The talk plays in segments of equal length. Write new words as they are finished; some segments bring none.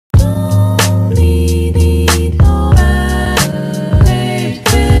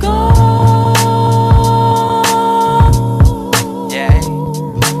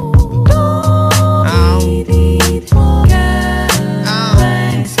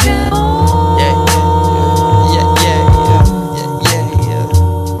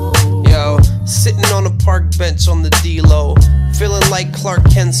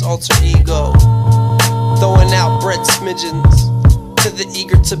intense alter ego, throwing out bread smidgens to the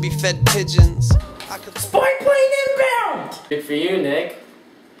eager to be fed pigeons. Spy plane inbound! Good for you, Nick.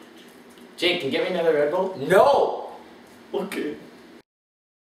 Jake, can you get me another Red Bull? No! Okay.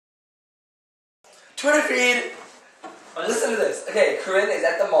 Twitter feed! Oh, listen to this. Okay, Carine is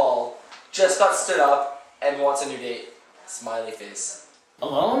at the mall, just got stood up, and wants a new date. Smiley face.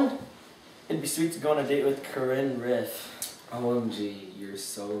 Alone? It'd be sweet to go on a date with Carine Riff. OMG, you're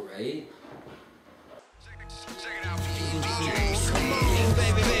so right.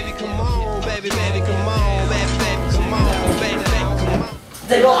 Baby, baby, come on, baby, baby, come on, baby, baby, come on, baby, baby, come on.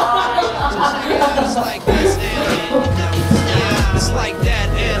 They go, It's like this and it's like that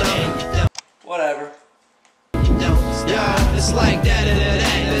and Whatever. yeah, it's like that and that.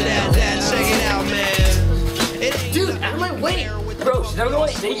 Check it out, man. dude, out of my way! Bro, she's never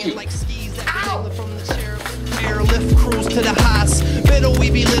gonna date you. Ow! Lift cruise to the hospital, we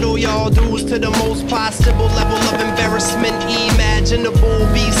be little y'all dudes to the most possible level of embarrassment imaginable.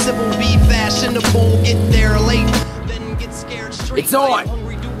 Be civil, be fashionable, get there late, then get scared straight. It's on.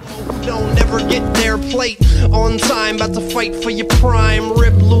 Hungry who don't never get their plate on time, about to fight for your prime.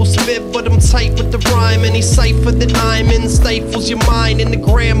 Rib loose bib, but I'm tight with the rhyme. Any cipher that I'm in stifles your mind. In the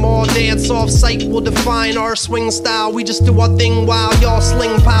grandma dance off sight will define our swing style. We just do our thing while y'all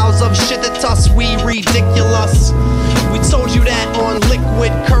sling piles of shit at us. We ridiculous. We told you that on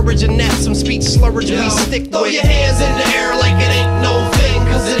liquid courage, and that's some speech slurrage we stick with. Throw your hands in the air like it ain't no thing,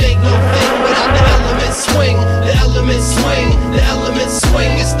 cause it ain't no thing without the element swing. The element swing, the element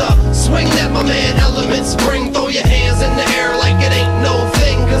swing. It's the swing that my man Elements bring. Throw your hands in the air like it ain't no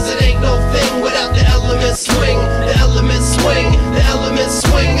thing, cause it ain't no thing without the element swing. The element swing, the element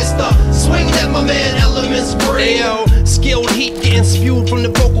swing. It's the swing that my man Elements bring. Ayo, skilled heat getting spewed from the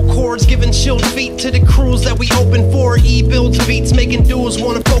vocal cords, giving chilled feet to the crews that we open for. E-builds beats, making dudes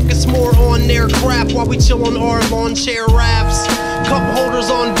wanna focus more on their craft while we chill on our lawn chair rafts. Cup holders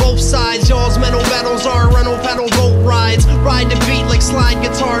on both sides, y'all's mental battles are rental pedal boat rides. Ride the beat like slide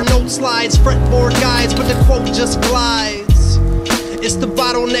guitar, note slides, fretboard guides, but the quote just glides. It's the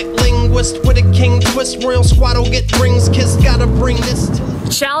bottleneck linguist with a king twist, royal squad'll get rings kissed. Gotta bring this to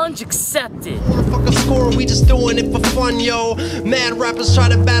Challenge accepted. fuck a score, we just doing it for fun, yo. Mad rappers try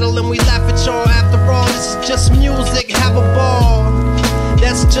to battle and we laugh at y'all. After all, this is just music, have a ball.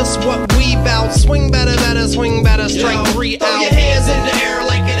 That's just what we bout. Swing better, better, swing better, strike three out. Throw your hands in the air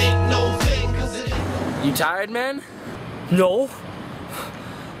like it ain't no thing, cause it ain't. You tired, man? No.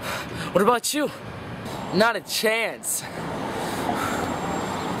 What about you? Not a chance.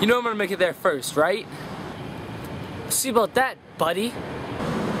 You know I'm gonna make it there first, right? See about that, buddy.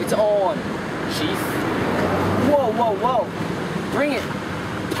 It's on, Chief. Whoa, whoa, whoa. Bring it,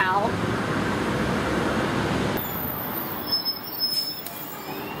 pal.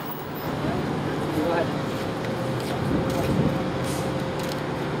 Go ahead.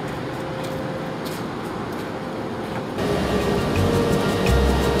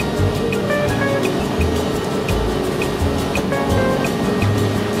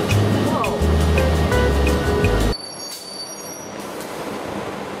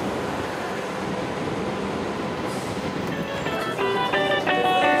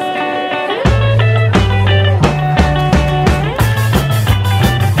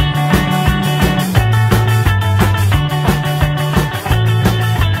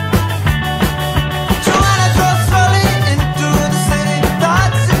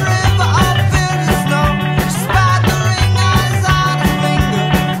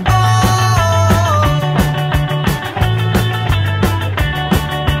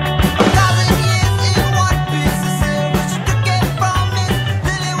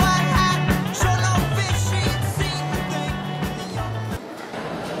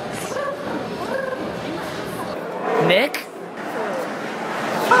 Nick?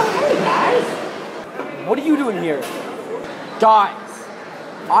 Oh, hey guys! What are you doing here? Guys,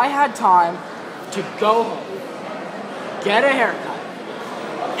 I had time to go home, get a haircut,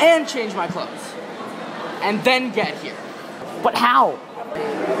 and change my clothes, and then get here. But how?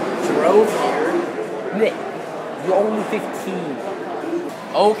 Drove here. Nick, you're only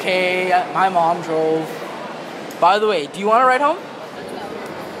 15. Okay, my mom drove. By the way, do you want to ride home?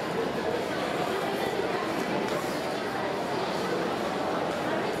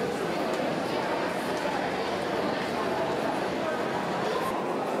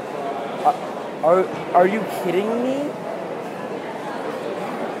 Are you kidding me?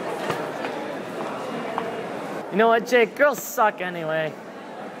 You know what, Jake? Girls suck anyway.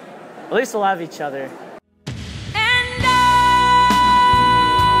 At least we'll have each other. I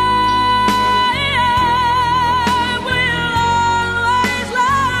will always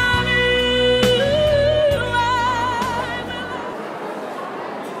love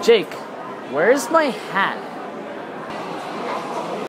Jake, where's my hat?